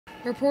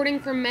Reporting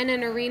from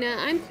Madison Arena,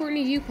 I'm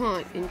Courtney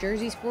DuPont, and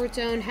Jersey Sports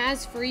Zone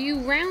has for you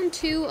round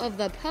 2 of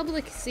the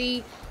Public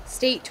C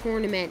State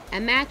Tournament, a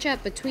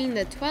matchup between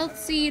the 12th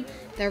seed,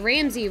 the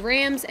Ramsey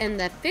Rams, and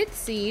the 5th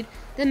seed,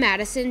 the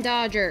Madison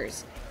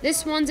Dodgers.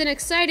 This one's an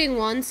exciting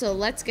one, so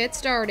let's get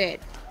started.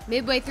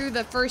 Midway through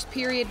the first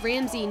period,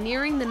 Ramsey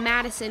nearing the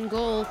Madison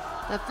goal.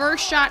 The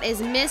first shot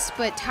is missed,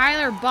 but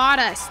Tyler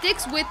Botta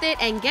sticks with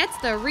it and gets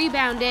the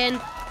rebound in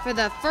for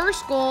the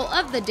first goal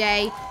of the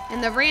day,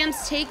 and the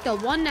Rams take the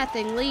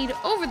 1-0 lead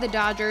over the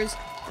Dodgers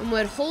and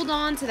would hold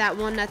on to that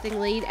 1-0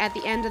 lead at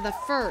the end of the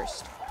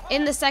first.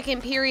 In the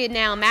second period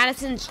now,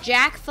 Madison's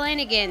Jack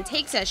Flanagan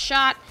takes a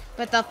shot,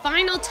 but the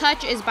final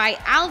touch is by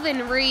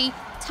Alvin Ree.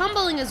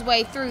 Tumbling his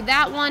way through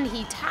that one,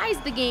 he ties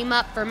the game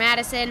up for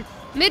Madison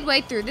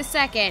midway through the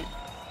second.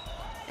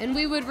 And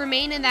we would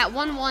remain in that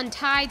 1-1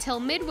 tie till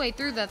midway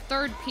through the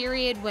third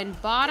period when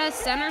Botta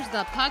centers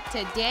the puck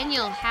to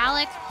Daniel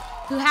Halleck,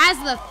 who has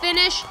the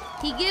finish.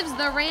 He gives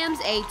the Rams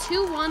a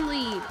 2-1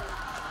 lead.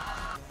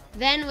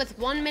 Then with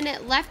 1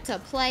 minute left to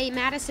play,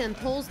 Madison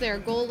pulls their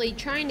goalie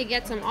trying to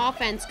get some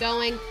offense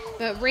going,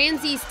 but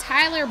Ramsey's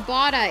Tyler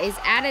Botta is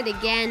at it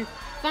again.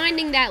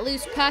 Finding that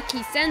loose puck,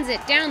 he sends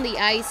it down the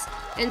ice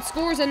and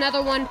scores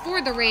another one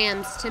for the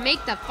Rams to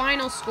make the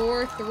final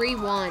score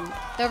 3-1.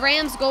 The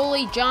Rams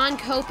goalie John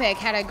Kopech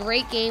had a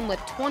great game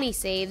with 20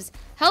 saves,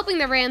 helping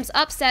the Rams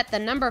upset the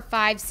number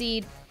 5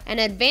 seed and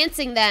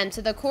advancing them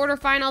to the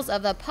quarterfinals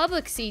of the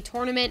Public C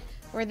Tournament,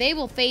 where they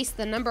will face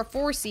the number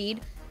 4 seed,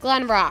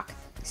 Glen Rock.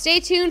 Stay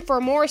tuned for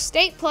more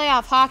state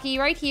playoff hockey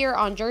right here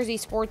on Jersey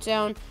Sports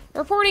Zone.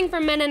 Reporting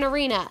from Madison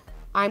Arena,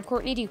 I'm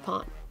Courtney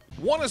DuPont.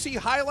 Want to see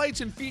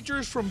highlights and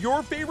features from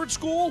your favorite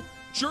school?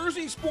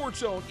 Jersey Sports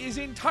Zone is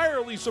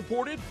entirely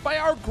supported by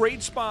our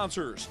great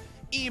sponsors.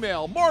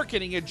 Email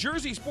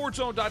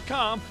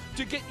marketing@jerseysportszone.com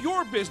to get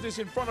your business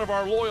in front of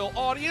our loyal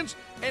audience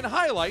and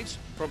highlights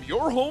from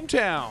your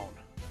hometown.